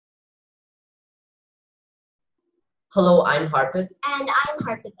Hello, I'm Harpith, And I'm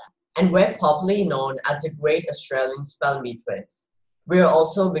Harpita. and we're popularly known as the Great Australian Spell Bee Twins. We are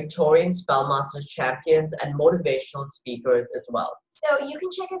also Victorian Spellmasters champions and motivational speakers as well. So you can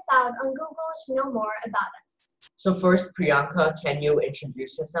check us out on Google to know more about us. So first, Priyanka, can you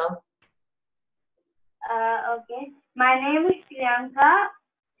introduce yourself? Okay. My name is Priyanka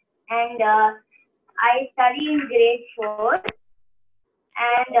and I study in grade 4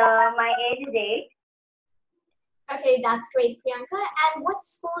 and my age is 8. Okay, that's great, Priyanka. And what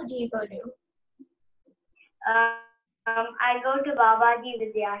school do you go to? I go to Babaji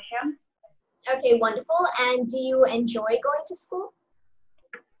Vidyashram. Okay, wonderful. And do you enjoy going to school?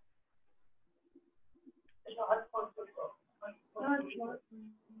 No, it's not.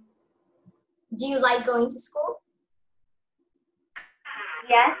 Do you like going to school?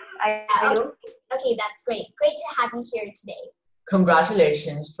 Yes, I do. Okay, that's great. Great to have you here today.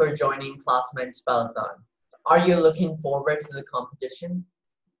 Congratulations for joining Classminds Spellathon. Are you looking forward to the competition?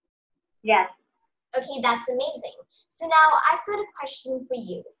 Yes. Okay, that's amazing. So now I've got a question for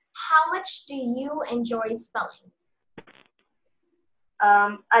you. How much do you enjoy spelling?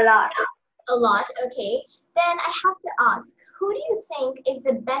 A lot. A lot, okay. Then I have to ask, who do you think is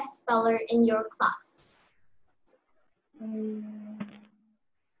the best speller in your class?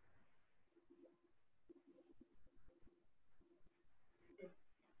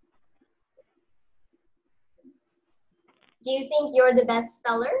 Do you think you're the best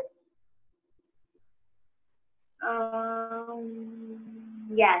speller?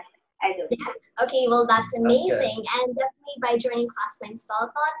 Yes, I do. Yeah. Okay, well that's good. amazing. And definitely by joining Classminds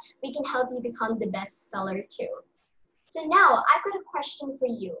Spellathon, we can help you become the best speller too. So now I've got a question for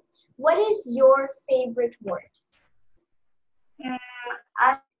you. What is your favorite word?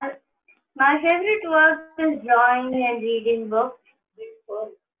 My favorite work is drawing and reading books.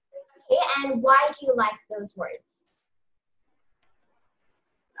 Okay, and why do you like those words?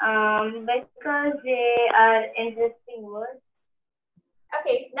 Because they are interesting words.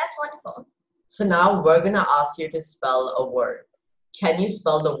 Okay, that's wonderful. So now we're gonna ask you to spell a word. Can you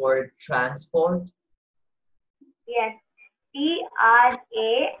spell the word transport? Yes, Transport.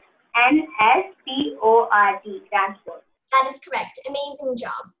 Transport. That is correct. Amazing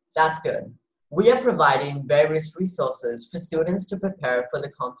job. That's good. We are providing various resources for students to prepare for the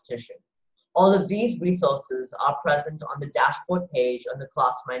competition. All of these resources are present on the dashboard page on the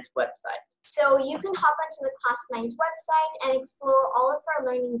Classminds website. So you can hop onto the Classminds website and explore all of our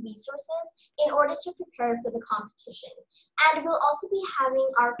learning resources in order to prepare for the competition. And we'll also be having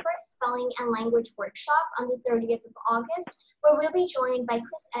our first spelling and language workshop on the 30th of August, where we'll be joined by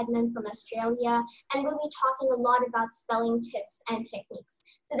Chris Edmond from Australia, and we'll be talking a lot about spelling tips and techniques.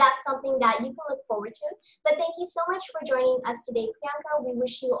 So that's something that you can look forward to. But thank you so much for joining us today, Priyanka. We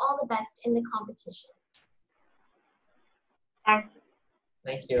wish you all the best in the competition. Thank you.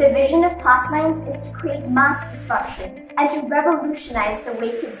 Thank you. The vision of Classminds is to create mass disruption and to revolutionize the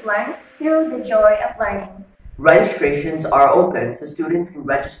way kids learn through the joy of learning. Registrations are open so students can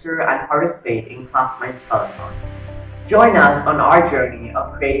register and participate in Classminds Spellathon. Join us on our journey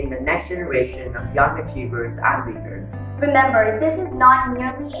of creating the next generation of young achievers and leaders. Remember, this is not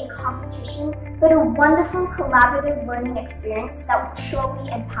merely a competition, but a wonderful collaborative learning experience that will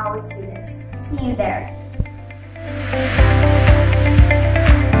surely empower students. See you there.